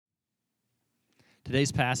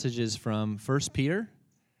Today's passage is from 1 Peter.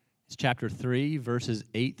 It's chapter 3, verses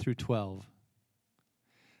 8 through 12.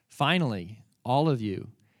 Finally, all of you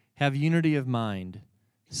have unity of mind,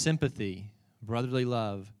 sympathy, brotherly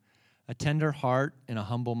love, a tender heart, and a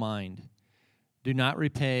humble mind. Do not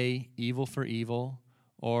repay evil for evil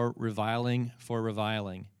or reviling for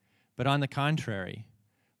reviling, but on the contrary,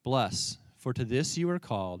 bless, for to this you are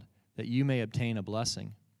called, that you may obtain a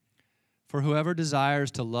blessing. For whoever desires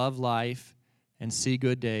to love life and see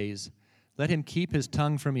good days, let him keep his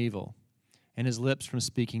tongue from evil and his lips from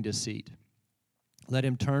speaking deceit. Let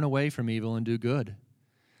him turn away from evil and do good.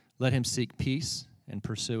 Let him seek peace and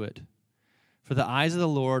pursue it. For the eyes of the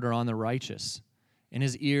Lord are on the righteous, and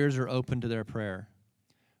his ears are open to their prayer.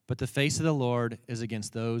 But the face of the Lord is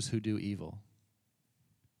against those who do evil.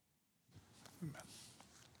 Amen.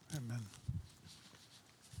 Amen.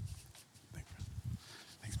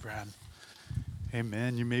 Thanks, Brad.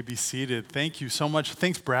 Amen. You may be seated. Thank you so much.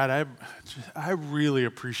 Thanks, Brad. I really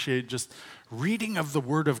appreciate just reading of the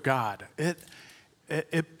Word of God.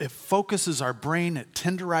 It focuses our brain. It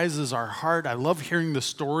tenderizes our heart. I love hearing the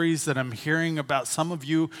stories that I'm hearing about some of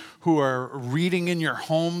you who are reading in your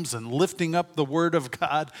homes and lifting up the Word of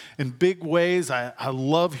God in big ways. I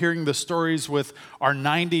love hearing the stories with our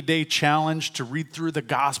 90-day challenge to read through the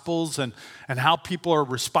Gospels and how people are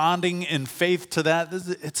responding in faith to that.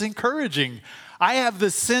 It's encouraging. I have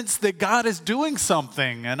this sense that God is doing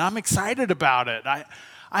something, and I'm excited about it.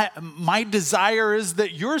 My desire is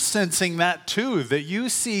that you're sensing that too, that you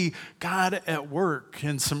see God at work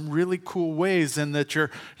in some really cool ways and that your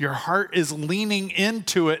heart is leaning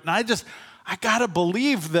into it. And I got to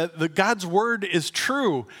believe that God's word is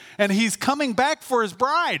true and he's coming back for his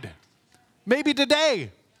bride. Maybe today,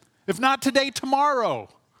 if not today, tomorrow,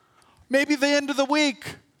 maybe the end of the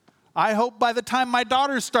week. I hope by the time my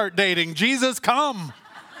daughters start dating, Jesus, come.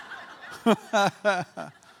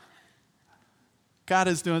 God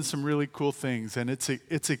is doing some really cool things, and it's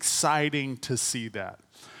exciting to see that.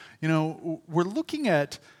 You know, we're looking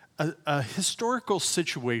at a historical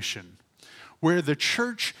situation where the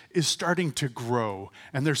church is starting to grow,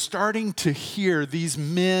 and they're starting to hear these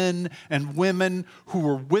men and women who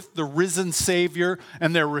were with the risen Savior,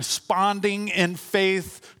 and they're responding in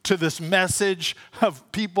faith to this message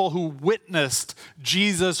of people who witnessed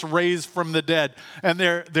Jesus raised from the dead. And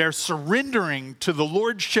they're surrendering to the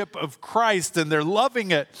lordship of Christ, and they're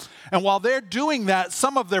loving it. And while they're doing that,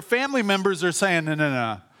 some of their family members are saying,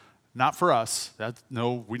 no, not for us.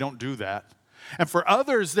 No, we don't do that. And for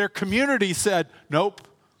others, their community said, nope,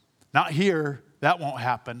 not here. That won't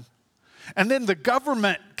happen. And then the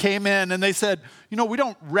government came in and they said, we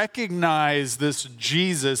don't recognize these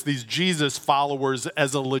Jesus followers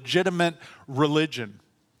as a legitimate religion.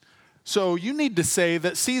 So you need to say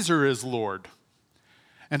that Caesar is Lord.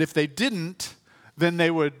 And if they didn't, then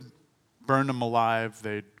they would burn them alive.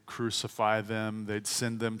 They'd crucify them. They'd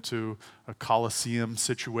send them to a Colosseum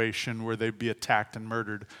situation where they'd be attacked and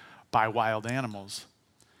murdered by wild animals.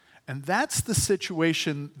 And that's the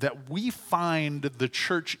situation that we find the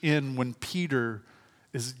church in when Peter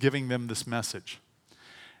is giving them this message.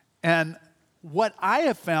 And what I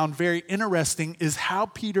have found very interesting is how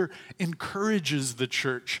Peter encourages the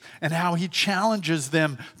church and how he challenges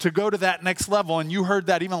them to go to that next level. And you heard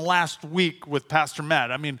that even last week with Pastor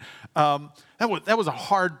Matt. I mean, that was a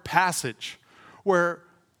hard passage where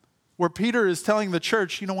Peter is telling the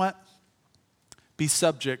church, you know what? Be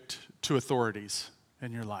subject to authorities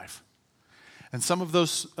in your life. And some of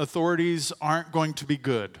those authorities aren't going to be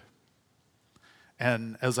good.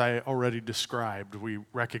 And as I already described, we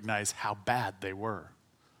recognize how bad they were.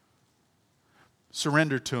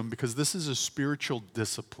 Surrender to them because this is a spiritual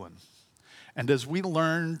discipline. And as we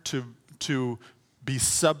learn to be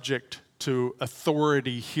subject to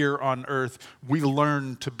authority here on earth, we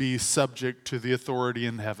learn to be subject to the authority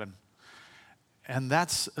in heaven. And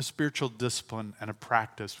that's a spiritual discipline and a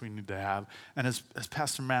practice we need to have. And as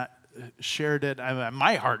Pastor Matt shared it,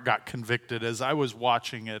 my heart got convicted as I was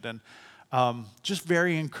watching it and just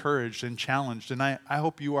very encouraged and challenged. And I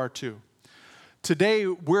hope you are too. Today,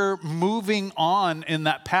 we're moving on in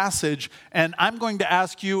that passage, and I'm going to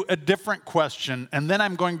ask you a different question, and then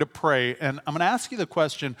I'm going to pray. And I'm going to ask you the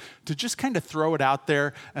question to just kind of throw it out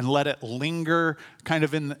there and let it linger kind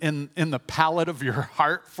of in the palate of your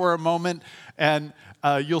heart for a moment, and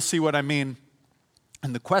you'll see what I mean.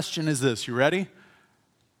 And the question is this, you ready?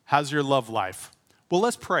 How's your love life? Well,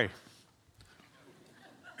 let's pray.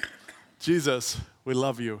 Jesus, we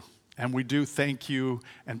love you. And we do thank you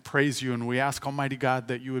and praise you. And we ask, Almighty God,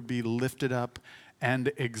 that you would be lifted up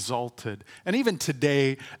and exalted. And even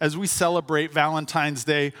today, as we celebrate Valentine's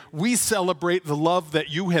Day, we celebrate the love that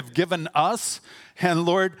you have given us. And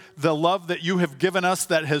Lord, the love that you have given us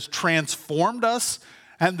that has transformed us,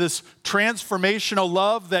 and this transformational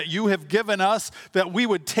love that you have given us, that we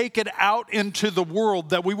would take it out into the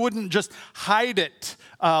world, that we wouldn't just hide it,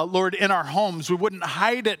 Lord, in our homes. We wouldn't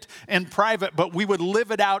hide it in private, but we would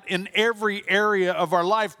live it out in every area of our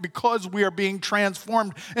life because we are being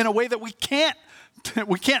transformed in a way that we can't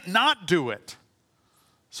not do it.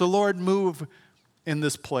 So Lord, move in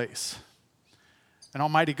this place. And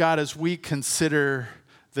Almighty God, as we consider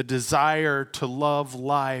the desire to love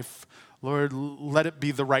life, Lord, let it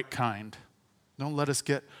be the right kind. Don't let us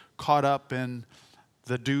get caught up in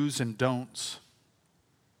the do's and don'ts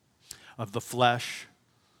of the flesh,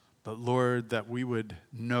 but Lord, that we would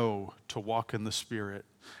know to walk in the Spirit,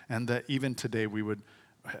 and that even today we would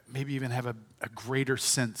maybe even have a greater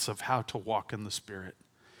sense of how to walk in the Spirit.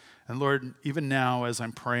 And Lord, even now as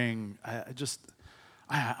I'm praying,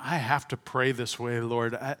 I have to pray this way,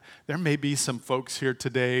 Lord. There may be some folks here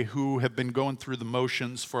today who have been going through the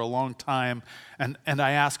motions for a long time, and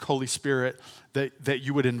I ask, Holy Spirit, that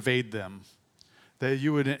you would invade them, that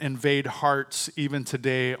you would invade hearts even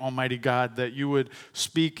today, Almighty God, that you would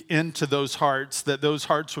speak into those hearts, that those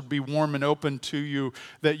hearts would be warm and open to you,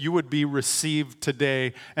 that you would be received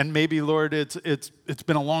today. And maybe, Lord, it's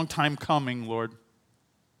been a long time coming, Lord.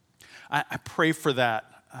 I pray for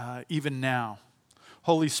that even now.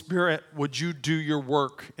 Holy Spirit, would you do your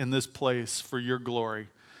work in this place for your glory?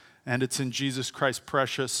 And it's in Jesus Christ's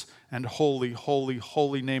precious and holy, holy,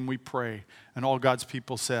 holy name we pray. And all God's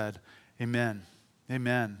people said, amen.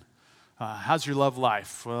 Amen. How's your love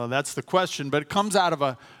life? Well, that's the question, but it comes out of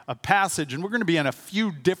a passage, and we're going to be in a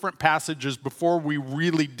few different passages before we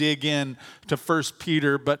really dig in to 1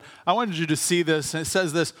 Peter, but I wanted you to see this, and it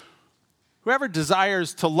says this: whoever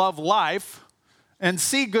desires to love life and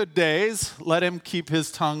see good days, let him keep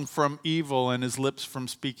his tongue from evil and his lips from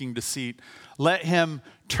speaking deceit. Let him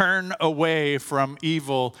turn away from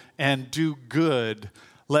evil and do good.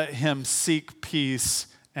 Let him seek peace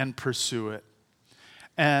and pursue it.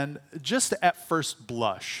 And just at first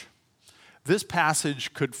blush, this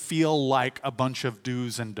passage could feel like a bunch of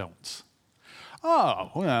do's and don'ts. Oh,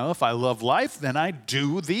 well, if I love life, then I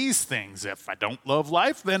do these things. If I don't love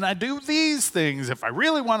life, then I do these things. If I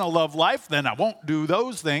really want to love life, then I won't do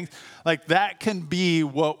those things. Like, that can be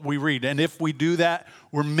what we read. And if we do that,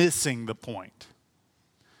 we're missing the point.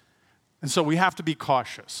 And so we have to be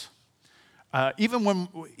cautious. Even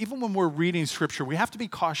when we're reading Scripture, we have to be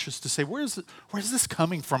cautious to say, where's this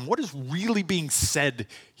coming from? What is really being said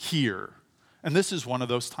here? And this is one of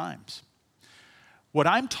those times. What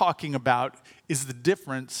I'm talking about is the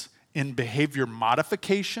difference in behavior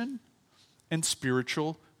modification and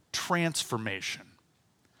spiritual transformation.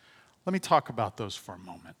 Let me talk about those for a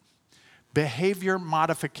moment. Behavior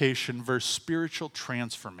modification versus spiritual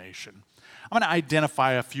transformation. I'm going to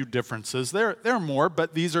identify a few differences. There are more,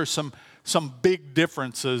 but these are some big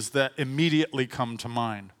differences that immediately come to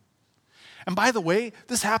mind. And by the way,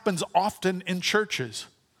 this happens often in churches.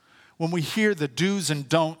 When we hear the do's and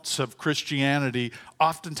don'ts of Christianity,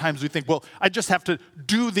 oftentimes we think, well, I just have to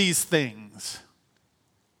do these things.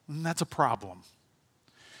 And that's a problem.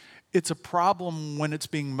 It's a problem when it's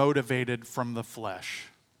being motivated from the flesh.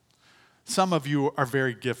 Some of you are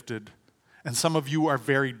very gifted, and some of you are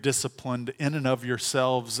very disciplined in and of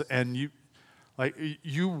yourselves, and you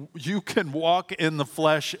can walk in the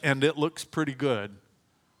flesh and it looks pretty good.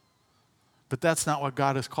 But that's not what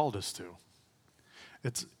God has called us to.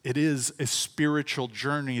 It is a spiritual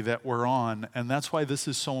journey that we're on, and that's why this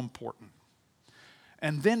is so important.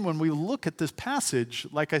 And then when we look at this passage,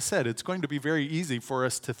 like I said, it's going to be very easy for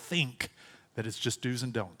us to think that it's just do's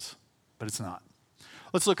and don'ts, but it's not.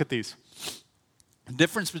 Let's look at these. The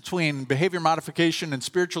difference between behavior modification and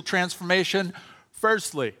spiritual transformation.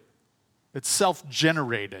 Firstly, it's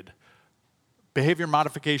self-generated. Behavior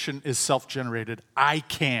modification is self-generated. I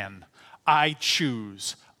can, I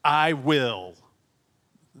choose, I will.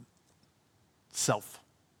 Self.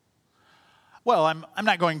 Well, I'm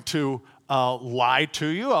not going to lie to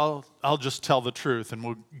you. I'll just tell the truth, and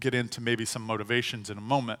we'll get into maybe some motivations in a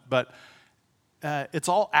moment. But it's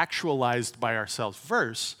all actualized by ourselves.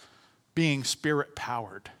 Verse being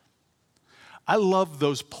spirit-powered. I love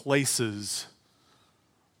those places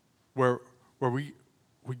where we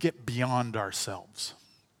get beyond ourselves.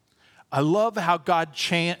 I love how God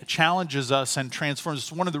challenges us and transforms.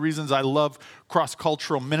 It's one of the reasons I love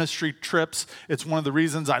cross-cultural ministry trips. It's one of the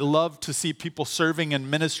reasons I love to see people serving in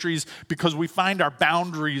ministries, because we find our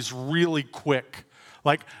boundaries really quick.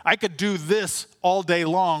 Like, I could do this all day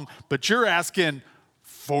long, but you're asking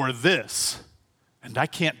for this, and I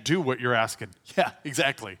can't do what you're asking. Yeah,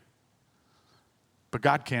 exactly. But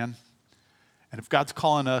God can. And if God's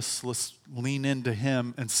calling us, let's lean into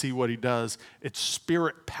him and see what he does. It's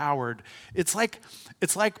spirit-powered. It's like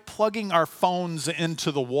plugging our phones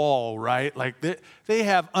into the wall, right? Like they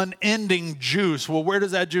have unending juice. Well, where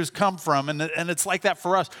does that juice come from? And it's like that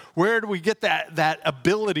for us. Where do we get that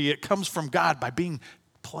ability? It comes from God by being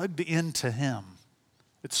plugged into him.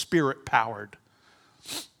 It's spirit-powered.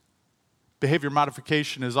 Behavior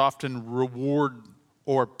modification is often reward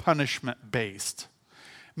or punishment-based,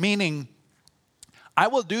 meaning I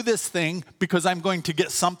will do this thing because I'm going to get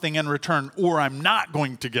something in return, or I'm not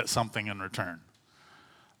going to get something in return.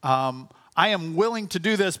 I am willing to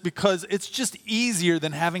do this because it's just easier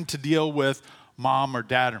than having to deal with mom or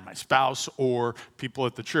dad or my spouse or people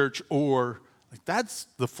at the church, or like that's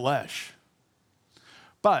the flesh.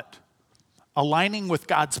 But aligning with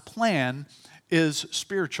God's plan is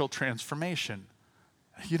spiritual transformation.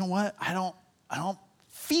 You know what? I don't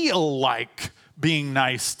feel like being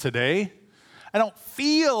nice today. I don't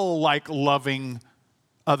feel like loving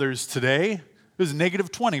others today. It was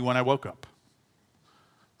 -20 when I woke up.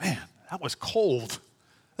 Man, that was cold.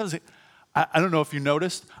 I don't know if you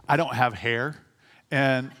noticed, I don't have hair.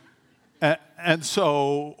 And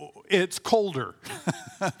so it's colder.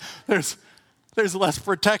 There's less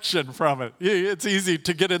protection from it. It's easy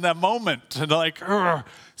to get in that moment and like, Urgh.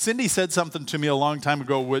 Cindy said something to me a long time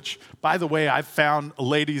ago, which, by the way, I've found,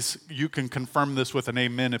 ladies, you can confirm this with an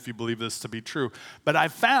amen if you believe this to be true, but I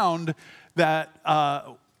found that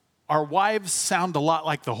our wives sound a lot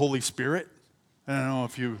like the Holy Spirit. I don't know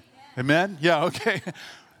if you, amen? Yeah, okay.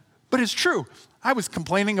 But it's true. I was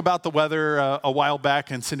complaining about the weather a while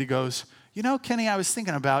back, and Cindy goes, you know, Kenny, I was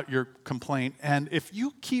thinking about your complaint, and if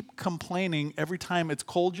you keep complaining every time it's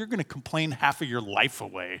cold, you're going to complain half of your life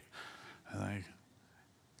away. And I,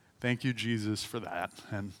 thank you, Jesus, for that.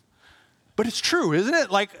 But it's true, isn't it?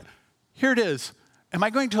 Like, here it is. Am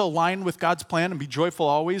I going to align with God's plan and be joyful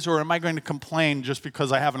always, or am I going to complain just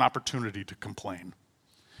because I have an opportunity to complain?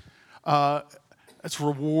 It's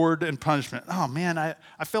reward and punishment. Oh, man,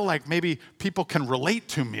 I feel like maybe people can relate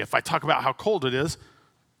to me if I talk about how cold it is.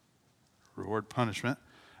 Reward, punishment.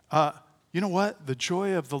 You know what? The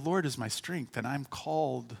joy of the Lord is my strength, and I'm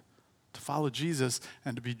called to follow Jesus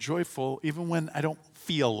and to be joyful even when I don't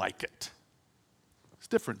feel like it. It's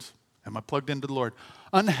different. Am I plugged into the Lord?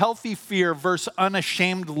 Unhealthy fear versus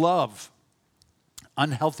unashamed love.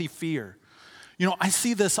 Unhealthy fear. You know, I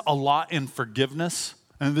see this a lot in forgiveness,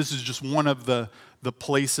 and this is just one of the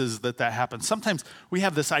places that happens. Sometimes we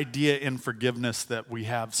have this idea in forgiveness that we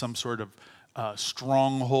have some sort of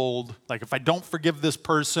stronghold. Like if I don't forgive this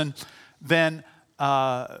person, then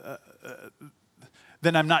I'm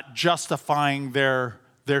not justifying their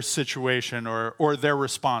situation or their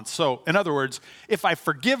response. So in other words, if I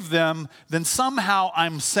forgive them, then somehow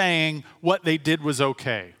I'm saying what they did was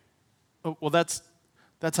okay. Well, that's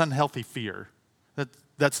unhealthy fear.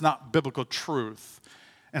 That's not biblical truth.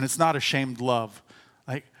 And it's not ashamed love.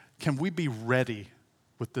 Like, can we be ready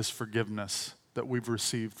with this forgiveness that we've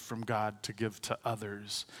received from God to give to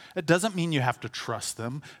others? It doesn't mean you have to trust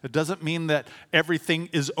them. It doesn't mean that everything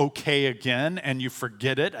is okay again and you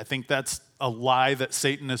forget it. I think that's a lie that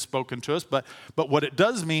Satan has spoken to us. But what it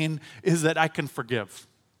does mean is that I can forgive.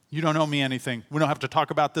 You don't owe me anything. We don't have to talk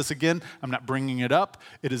about this again. I'm not bringing it up.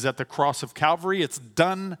 It is at the cross of Calvary. It's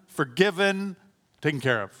done, forgiven, taken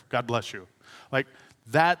care of. God bless you. Like,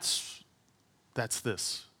 that's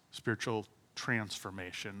this spiritual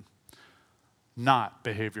transformation, not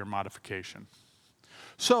behavior modification.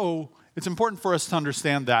 So it's important for us to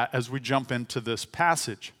understand that as we jump into this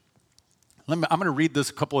passage. I'm going to read this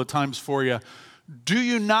a couple of times for you. Do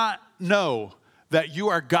you not know that you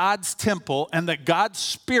are God's temple and that God's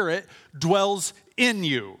Spirit dwells in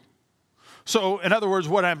you? So, in other words,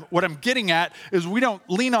 what I'm getting at is we don't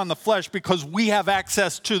lean on the flesh because we have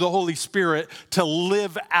access to the Holy Spirit to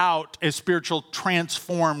live out a spiritual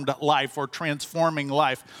transformed life or transforming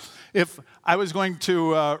life. If I was going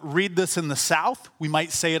to read this in the South, we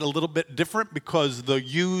might say it a little bit different because the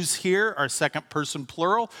yous here are second person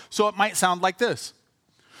plural. So it might sound like this.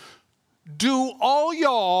 Do all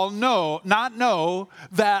y'all not know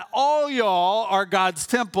that all y'all are God's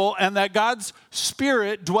temple and that God's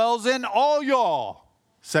Spirit dwells in all y'all?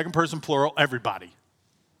 Second person plural, everybody.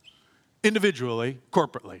 Individually,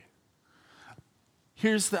 corporately.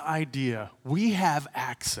 Here's the idea. We have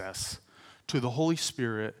access to the Holy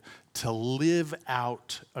Spirit to live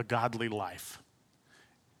out a godly life.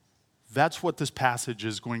 That's what this passage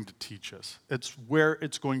is going to teach us. It's where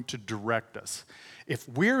it's going to direct us. If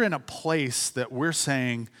we're in a place that we're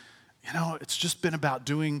saying, it's just been about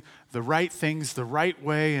doing the right things the right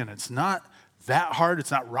way, and it's not that hard.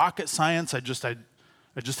 It's not rocket science. I just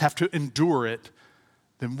have to endure it.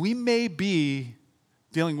 Then we may be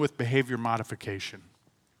dealing with behavior modification.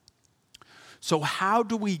 So how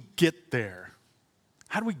do we get there?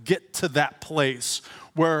 How do we get to that place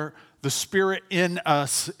where the Spirit in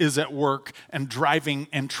us is at work and driving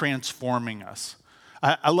and transforming us?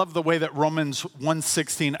 I love the way that Romans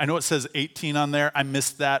 1:16, I know it says 18 on there. I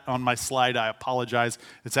missed that on my slide. I apologize.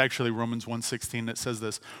 It's actually Romans 1:16 that says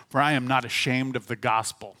this. For I am not ashamed of the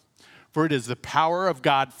gospel, for it is the power of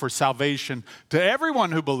God for salvation to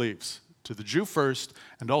everyone who believes, to the Jew first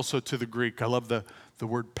and also to the Greek. I love the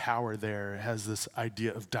word power there. It has this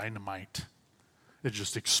idea of dynamite. It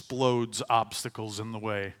just explodes obstacles in the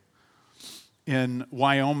way. In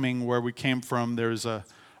Wyoming, where we came from, there's a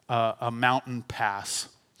mountain pass.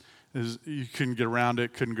 You couldn't get around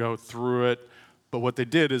it, couldn't go through it. But what they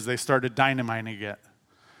did is they started dynamiting it.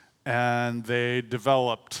 And they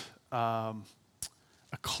developed a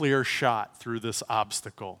clear shot through this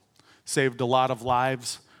obstacle. Saved a lot of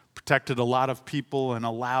lives, protected a lot of people, and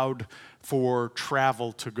allowed for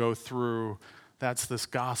travel to go through. That's this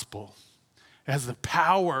gospel. It has the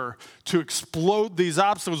power to explode these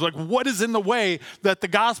obstacles. Like, what is in the way that the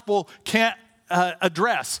gospel can't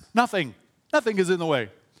address? Nothing. Nothing is in the way.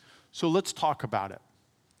 So let's talk about it.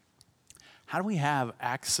 How do we have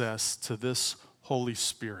access to this Holy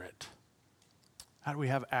Spirit? How do we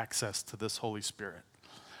have access to this Holy Spirit?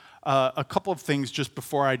 A couple of things just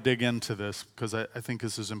before I dig into this, because I think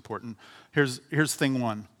this is important. Here's thing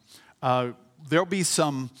one. There'll be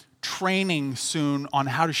some training soon on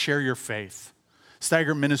how to share your faith.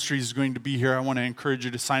 Stagger Ministries is going to be here. I want to encourage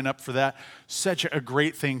you to sign up for that. Such a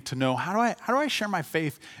great thing to know. How do I share my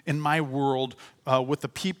faith in my world with the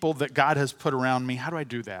people that God has put around me? How do I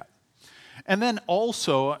do that? And then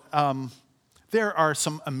also, there are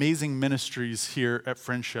some amazing ministries here at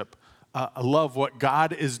Friendship. I love what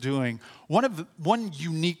God is doing. One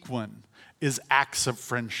unique one is Acts of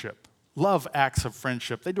Friendship. Love Acts of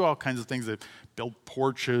Friendship. They do all kinds of things. They build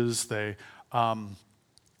porches. They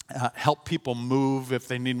help people move if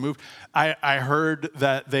they need move. I heard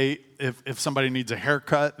that if somebody needs a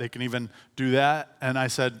haircut, they can even do that. And I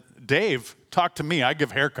said, Dave, talk to me. I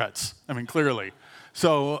give haircuts. I mean, clearly.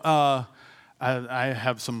 So I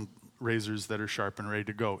have some razors that are sharp and ready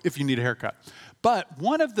to go if you need a haircut. But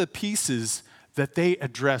one of the pieces that they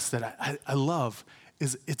address that I love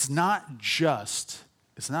is it's not just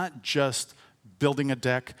building a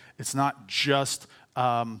deck. It's not just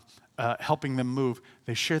helping them move.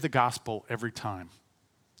 They share the gospel every time.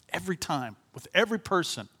 Every time. With every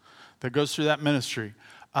person that goes through that ministry,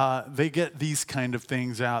 they get these kind of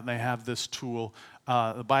things out, and they have this tool,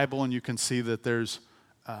 the Bible, and you can see that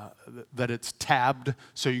that it's tabbed,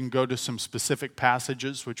 so you can go to some specific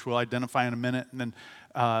passages, which we'll identify in a minute, and then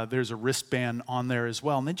there's a wristband on there as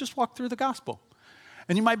well, and they just walk through the gospel.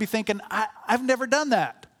 And you might be thinking, I've never done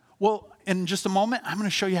that. Well, in just a moment, I'm going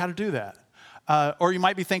to show you how to do that. Or you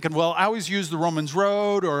might be thinking, well, I always use the Romans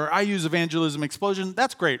Road, or I use Evangelism Explosion.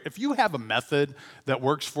 That's great. If you have a method that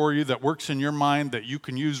works for you, that works in your mind, that you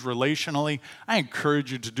can use relationally, I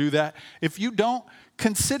encourage you to do that. If you don't,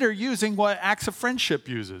 consider using what Acts of Friendship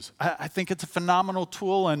uses. I think it's a phenomenal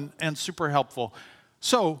tool and super helpful.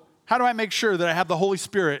 So, how do I make sure that I have the Holy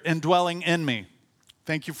Spirit indwelling in me?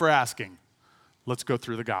 Thank you for asking. Let's go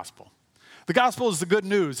through the gospel. The gospel is the good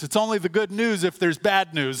news. It's only the good news if there's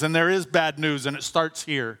bad news, and there is bad news, and it starts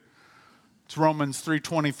here. It's Romans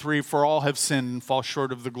 3:23, for all have sinned and fall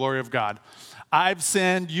short of the glory of God. I've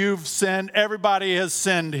sinned, you've sinned, everybody has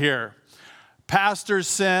sinned here. Pastors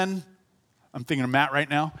sin. I'm thinking of Matt right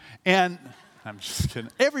now. And I'm just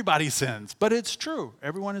kidding. Everybody sins, but it's true.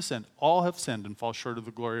 Everyone has sinned. All have sinned and fall short of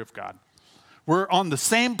the glory of God. We're on the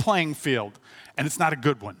same playing field, and it's not a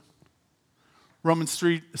good one. Romans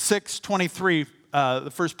 6:23,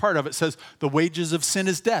 the first part of it says, the wages of sin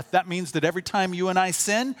is death. That means that every time you and I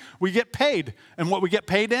sin, we get paid. And what we get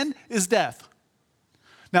paid in is death.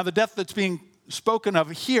 Now, the death that's being spoken of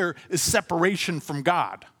here is separation from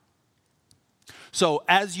God. So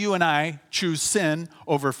as you and I choose sin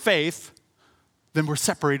over faith, then we're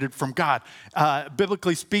separated from God.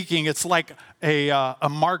 Biblically speaking, it's like a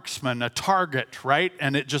marksman, a target, right?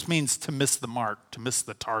 And it just means to miss the mark, to miss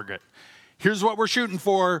the target. Here's what we're shooting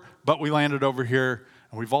for, but we landed over here,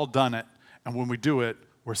 and we've all done it. And when we do it,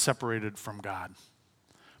 we're separated from God.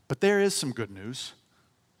 But there is some good news,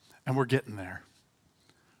 and we're getting there.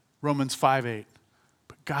 Romans 5:8.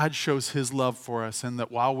 But God shows his love for us in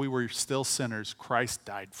that while we were still sinners, Christ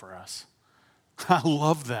died for us. I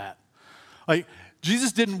love that. Like,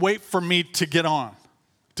 Jesus didn't wait for me to get on.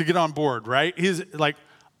 to get on board, right? He's like,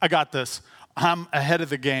 I got this. I'm ahead of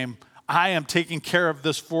the game. I am taking care of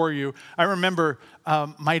this for you. I remember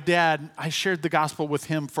my dad, I shared the gospel with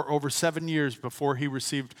him for over 7 years before he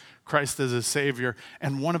received Christ as his Savior.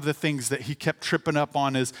 And one of the things that he kept tripping up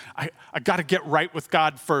on is, I got to get right with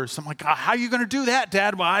God first. I'm like, how are you going to do that,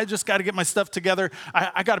 Dad? Well, I just got to get my stuff together.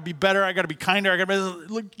 I got to be better. I got to be kinder.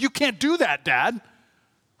 Look, you can't do that, Dad.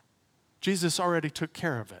 Jesus already took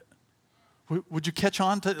care of it. Would you catch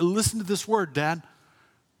on to listen to this word, Dad?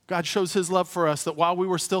 God shows his love for us that while we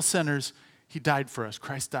were still sinners, he died for us.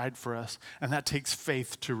 Christ died for us. And that takes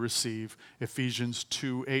faith to receive. Ephesians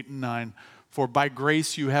 2:8-9. For by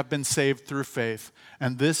grace you have been saved through faith.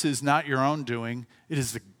 And this is not your own doing. It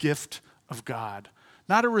is the gift of God.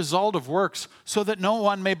 Not a result of works, so that no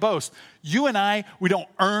one may boast. You and I, we don't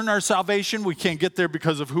earn our salvation. We can't get there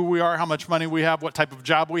because of who we are, how much money we have, what type of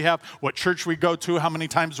job we have, what church we go to, how many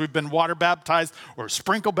times we've been water baptized or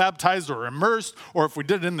sprinkle baptized or immersed, or if we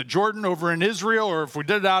did it in the Jordan over in Israel, or if we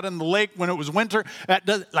did it out in the lake when it was winter.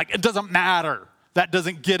 It doesn't matter. That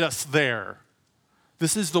doesn't get us there.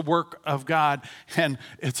 This is the work of God, and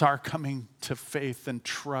it's our coming to faith and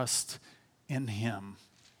trust in him.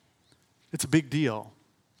 It's a big deal.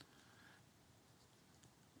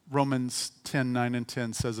 Romans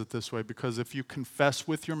 10:9-10 says it this way, because if you confess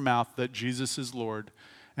with your mouth that Jesus is Lord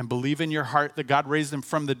and believe in your heart that God raised him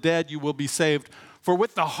from the dead, you will be saved. For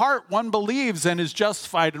with the heart one believes and is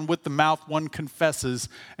justified, and with the mouth one confesses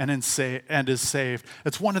and is saved.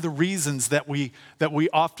 It's one of the reasons that we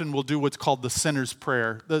often will do what's called the sinner's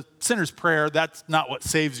prayer. The sinner's prayer, that's not what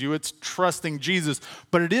saves you. It's trusting Jesus.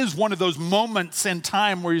 But it is one of those moments in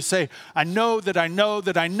time where you say, I know that I know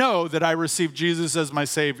that I know that I received Jesus as my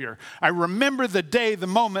Savior. I remember the day, the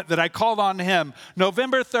moment that I called on him.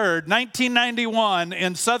 November 3rd, 1991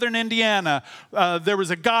 in southern Indiana. There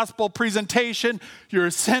was a gospel presentation. You're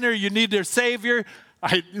a sinner. You need a Savior.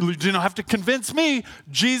 You don't have to convince me.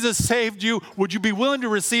 Jesus saved you. Would you be willing to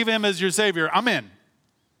receive him as your Savior? I'm in.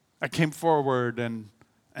 I came forward and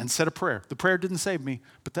said a prayer. The prayer didn't save me,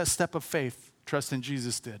 but that step of faith, trust in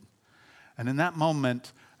Jesus, did. And in that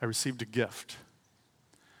moment, I received a gift.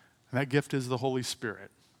 And that gift is the Holy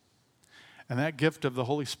Spirit. And that gift of the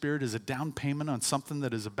Holy Spirit is a down payment on something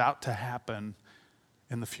that is about to happen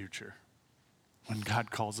in the future when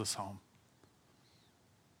God calls us home.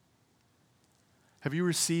 Have you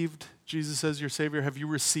received Jesus as your Savior? Have you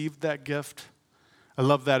received that gift? I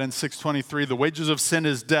love that in 6:23. The wages of sin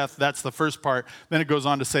is death. That's the first part. Then it goes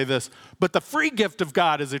on to say this. But the free gift of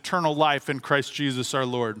God is eternal life in Christ Jesus our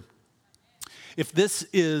Lord. If this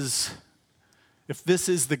is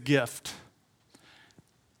the gift,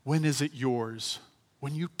 when is it yours?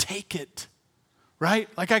 When you take it, right?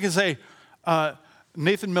 Like I can say,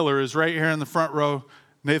 Nathan Miller is right here in the front row.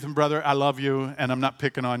 Nathan, brother, I love you, and I'm not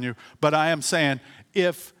picking on you. But I am saying,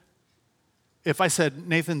 if I said,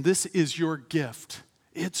 Nathan, this is your gift,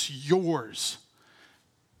 it's yours.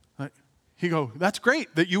 He go, that's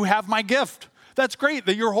great that you have my gift. That's great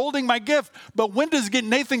that you're holding my gift. But when does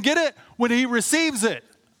Nathan get it? When he receives it.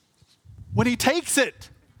 When he takes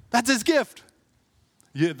it. That's his gift.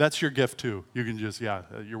 Yeah, that's your gift too. You can just,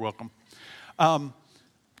 you're welcome. But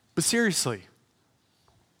seriously,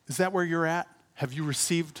 is that where you're at? Have you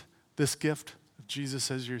received this gift of Jesus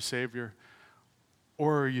as your Savior?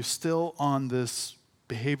 Or are you still on this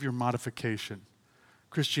behavior modification?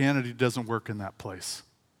 Christianity doesn't work in that place.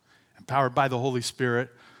 Empowered by the Holy Spirit,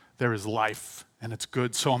 there is life, and it's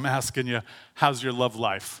good. So I'm asking you, how's your love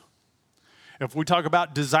life? If we talk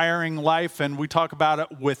about desiring life and we talk about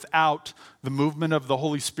it without the movement of the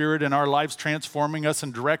Holy Spirit in our lives transforming us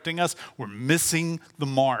and directing us, we're missing the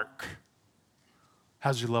mark.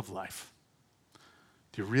 How's your love life?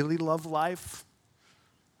 Do you really love life?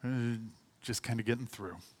 Just kind of getting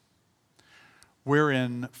through. We're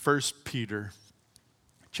in 1 Peter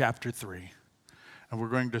chapter 3, and we're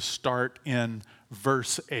going to start in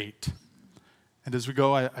verse 8. And as we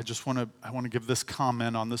go, I want to give this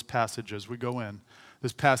comment on this passage as we go in.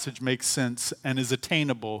 This passage makes sense and is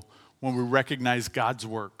attainable when we recognize God's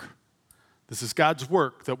work. This is God's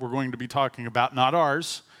work that we're going to be talking about, not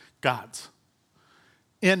ours, God's.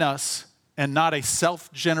 In us, and not a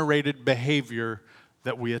self-generated behavior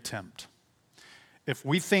that we attempt. If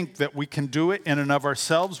we think that we can do it in and of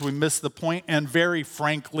ourselves, we miss the point, and very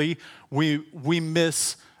frankly, we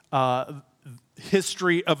miss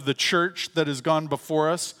history of the church that has gone before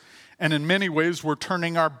us, and in many ways, we're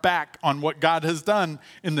turning our back on what God has done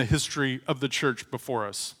in the history of the church before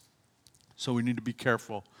us. So we need to be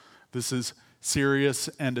careful. This is serious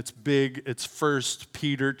and it's big. It's 1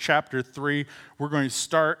 Peter chapter 3. We're going to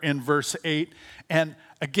start in verse 8. And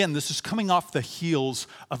again, this is coming off the heels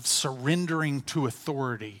of surrendering to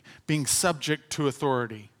authority, being subject to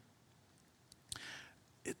authority.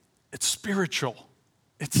 It's spiritual.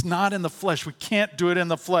 It's not in the flesh. We can't do it in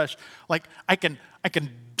the flesh. Like I can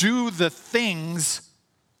do the things,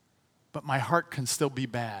 but my heart can still be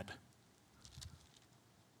bad.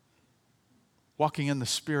 Walking in the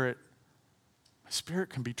Spirit, my spirit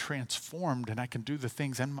can be transformed and I can do the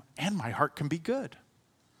things and my heart can be good.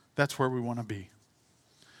 That's where we want to be.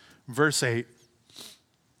 Verse 8,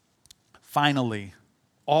 finally,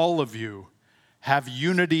 all of you have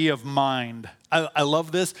unity of mind. I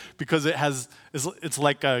love this because it's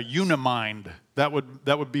like a unimind. That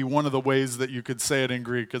would be one of the ways that you could say it in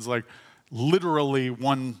Greek. It's like literally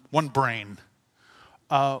one brain.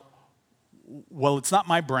 Well, it's not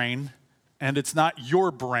my brain, and it's not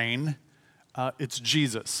your brain. It's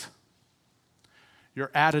Jesus. Your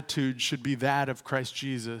attitude should be that of Christ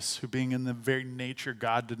Jesus, who being in the very nature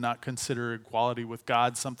God did not consider equality with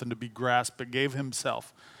God something to be grasped, but gave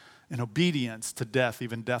himself in obedience to death,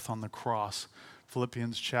 even death on the cross.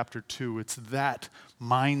 Philippians chapter 2, it's that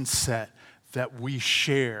mindset that we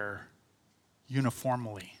share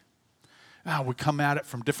uniformly. Now, we come at it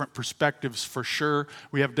from different perspectives for sure.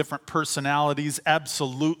 We have different personalities,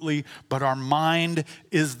 absolutely, but our mind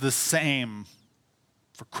is the same.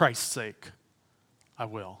 For Christ's sake, I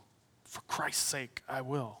will. For Christ's sake, I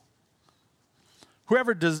will.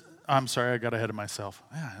 Whoever does, I'm sorry, I got ahead of myself.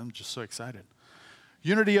 I'm just so excited.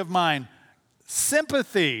 Unity of mind,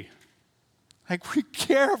 sympathy. Like we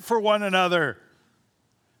care for one another.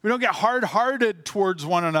 We don't get hard-hearted towards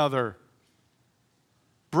one another.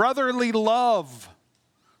 Brotherly love.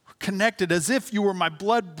 We're connected as if you were my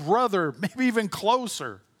blood brother, maybe even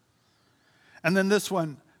closer. And then this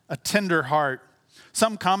one, a tender heart.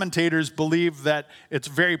 Some commentators believe that it's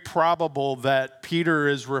very probable that Peter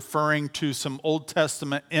is referring to some Old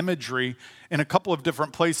Testament imagery in a couple of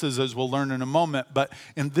different places, as we'll learn in a moment. But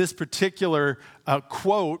in this particular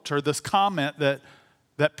quote or this comment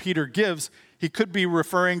that Peter gives, he could be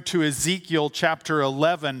referring to Ezekiel chapter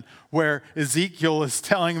 11, where Ezekiel is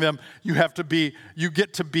telling them,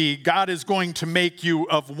 God is going to make you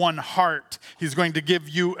of one heart. He's going to give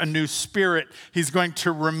you a new spirit. He's going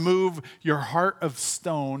to remove your heart of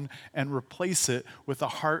stone and replace it with a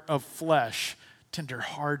heart of flesh,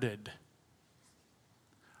 tender-hearted.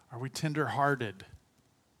 Are we tender-hearted?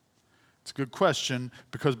 It's a good question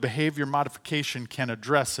because behavior modification can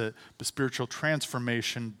address it, but spiritual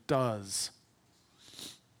transformation does.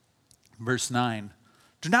 Verse 9,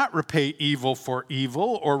 do not repay evil for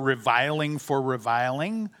evil or reviling for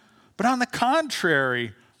reviling, but on the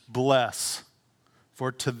contrary, bless.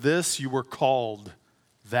 For to this you were called,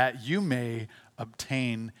 that you may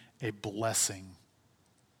obtain a blessing.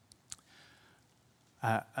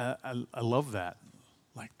 I love that.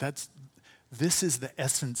 This is the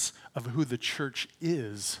essence of who the church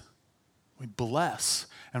is. We bless,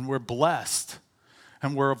 and we're blessed,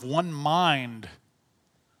 and we're of one mind,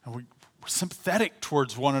 and we're sympathetic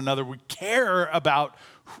towards one another. We care about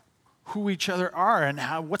who each other are and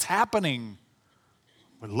what's happening.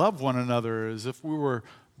 We love one another as if we were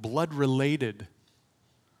blood related.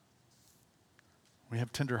 We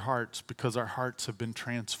have tender hearts because our hearts have been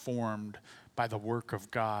transformed by the work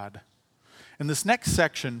of God. In this next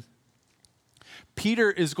section,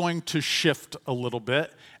 Peter is going to shift a little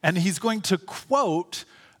bit, and he's going to quote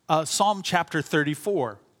Psalm chapter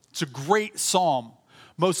 34. It's a great psalm.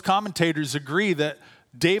 Most commentators agree that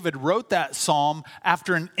David wrote that psalm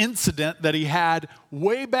after an incident that he had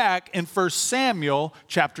way back in 1 Samuel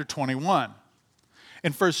chapter 21.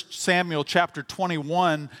 In 1 Samuel chapter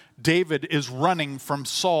 21, David is running from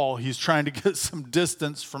Saul. He's trying to get some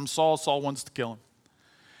distance from Saul. Saul wants to kill him.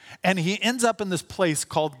 And he ends up in this place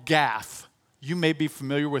called Gath. You may be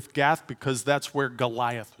familiar with Gath because that's where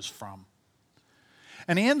Goliath was from.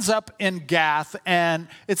 And he ends up in Gath, and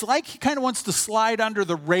it's like he kind of wants to slide under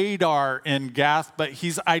the radar in Gath, but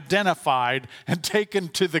he's identified and taken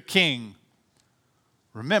to the king.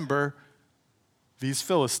 Remember, these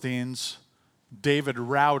Philistines, David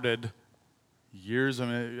routed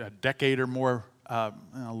a decade or more, a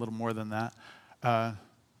little more than that, a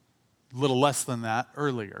little less than that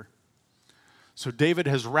earlier. So David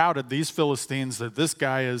has routed these Philistines, that this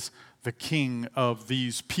guy is the king of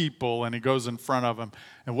these people, and he goes in front of them.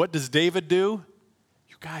 And what does David do?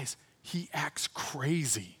 You guys, he acts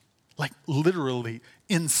crazy, like literally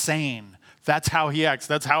insane. That's how he acts.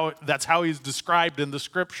 That's how he's described in the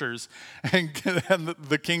scriptures. And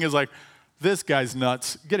the king is like, this guy's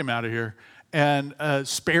nuts. Get him out of here. And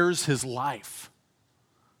spares his life.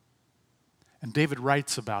 And David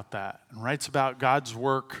writes about that and writes about God's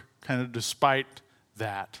work kind of despite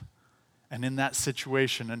that. And in that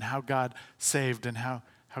situation, and how God saved, and how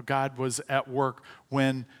God was at work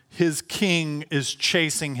when his king is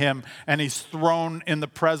chasing him and he's thrown in the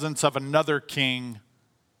presence of another king.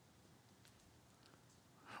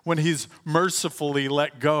 When he's mercifully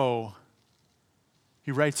let go,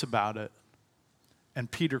 he writes about it. And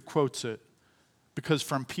Peter quotes it, because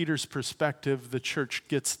from Peter's perspective, the church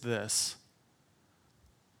gets this.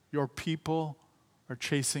 Your people are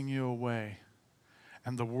chasing you away,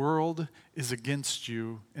 and the world is against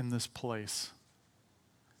you in this place.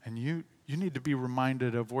 And you need to be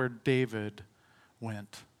reminded of where David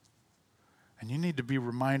went. And you need to be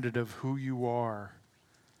reminded of who you are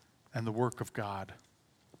and the work of God.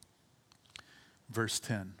 Verse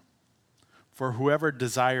 10. For whoever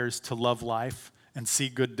desires to love life and see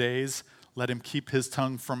good days, let him keep his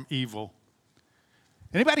tongue from evil.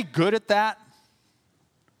 Anybody good at that?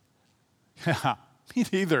 Yeah, me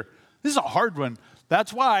neither. This is a hard one.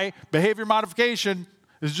 That's why behavior modification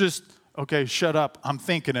is just, okay, shut up. I'm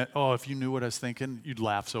thinking it. Oh, if you knew what I was thinking, you'd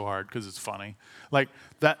laugh so hard because it's funny. Like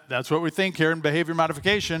that's what we think here in behavior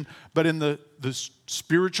modification. But in the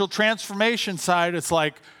spiritual transformation side, it's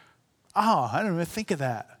like, I didn't even think of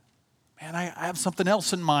that. Man, I have something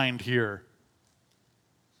else in mind here.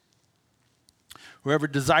 Whoever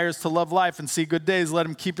desires to love life and see good days, let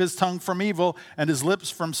him keep his tongue from evil and his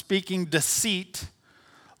lips from speaking deceit.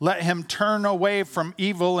 Let him turn away from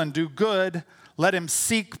evil and do good. Let him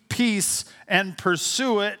seek peace and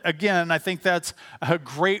pursue it. Again, I think that's a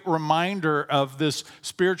great reminder of this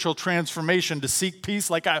spiritual transformation, to seek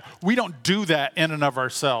peace. We don't do that in and of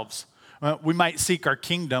ourselves. We might seek our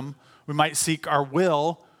kingdom. We might seek our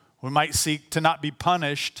will. We might seek to not be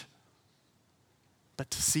punished.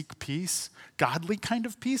 But to seek peace, godly kind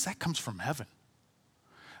of peace, that comes from heaven.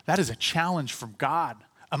 That is a challenge from God,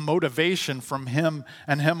 a motivation from him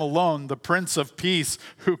and him alone, the Prince of Peace,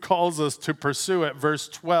 who calls us to pursue it. Verse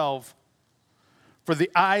 12, for the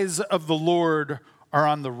eyes of the Lord are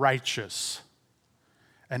on the righteous,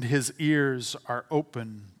 and his ears are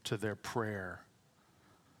open to their prayer.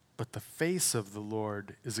 But the face of the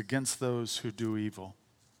Lord is against those who do evil.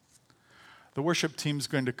 The worship team's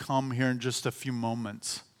going to come here in just a few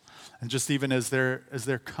moments. And just even as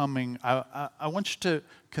they're coming, I want you to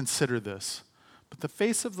consider this. But the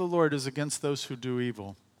face of the Lord is against those who do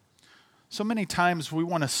evil. So many times we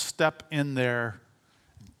want to step in there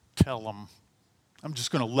and tell them. I'm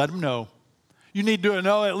just going to let them know. You need to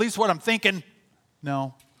know at least what I'm thinking.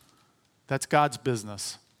 No, that's God's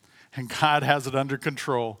business. And God has it under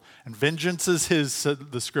control. And vengeance is his,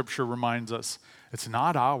 the scripture reminds us. It's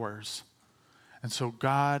not ours. And so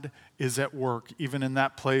God is at work even in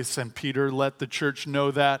that place, and Peter let the church know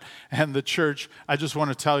that. And the church, I just want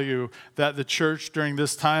to tell you that the church during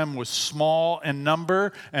this time was small in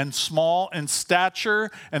number and small in stature,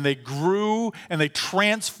 and they grew and they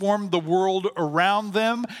transformed the world around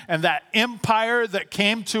them. And that empire that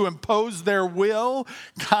came to impose their will,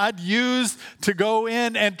 God used to go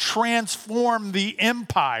in and transform the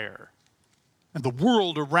empire and the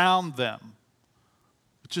world around them.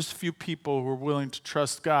 Just a few people who are willing to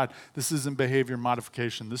trust God. This isn't behavior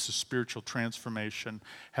modification. This is spiritual transformation.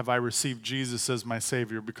 Have I received Jesus as my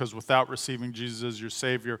Savior? Because without receiving Jesus as your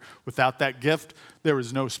Savior, without that gift, there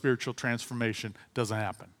is no spiritual transformation. It doesn't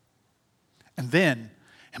happen. And then,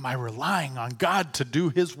 am I relying on God to do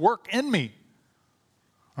his work in me?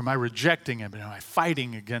 Or am I rejecting him? Am I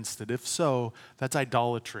fighting against it? If so, that's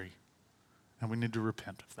idolatry. And we need to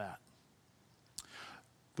repent of that.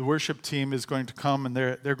 The worship team is going to come, and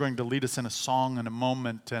they're going to lead us in a song in a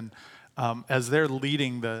moment. And as they're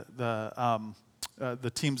leading, the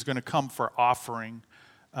team's going to come for offering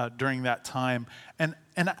during that time. And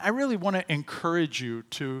I really want to encourage you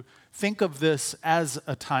to think of this as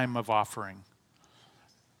a time of offering.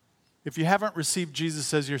 If you haven't received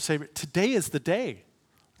Jesus as your Savior, today is the day.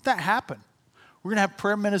 Let that happen. We're going to have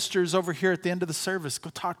prayer ministers over here at the end of the service. Go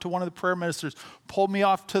talk to one of the prayer ministers. Pull me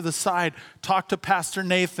off to the side. Talk to Pastor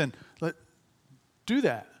Nathan. Do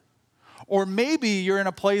that. Or maybe you're in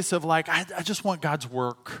a place of like, I just want God's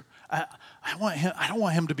work. I want him. I don't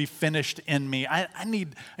want him to be finished in me. I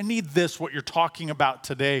need this, what you're talking about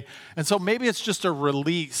today. And so maybe it's just a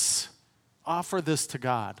release. Offer this to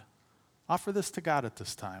God. Offer this to God at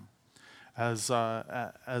this time as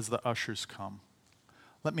the ushers come.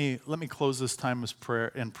 Let me close this time as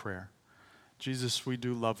prayer. Jesus, we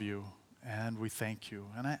do love you, and we thank you.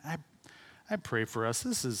 And I pray for us.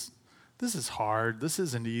 This is hard. This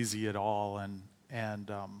isn't easy at all. And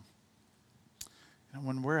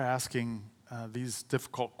when we're asking these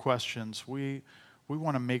difficult questions, we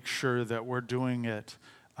want to make sure that we're doing it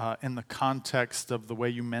in the context of the way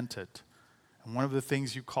you meant it, And one of the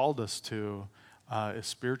things you called us to is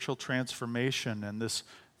spiritual transformation and this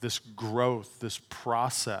growth, this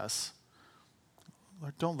process.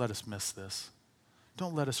 Lord, don't let us miss this.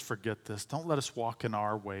 Don't let us forget this. Don't let us walk in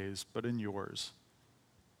our ways, but in yours.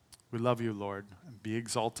 We love you, Lord, and be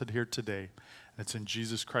exalted here today. And it's in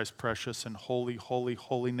Jesus Christ's precious and holy, holy,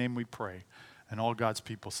 holy name we pray. And all God's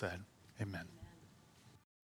people said, amen.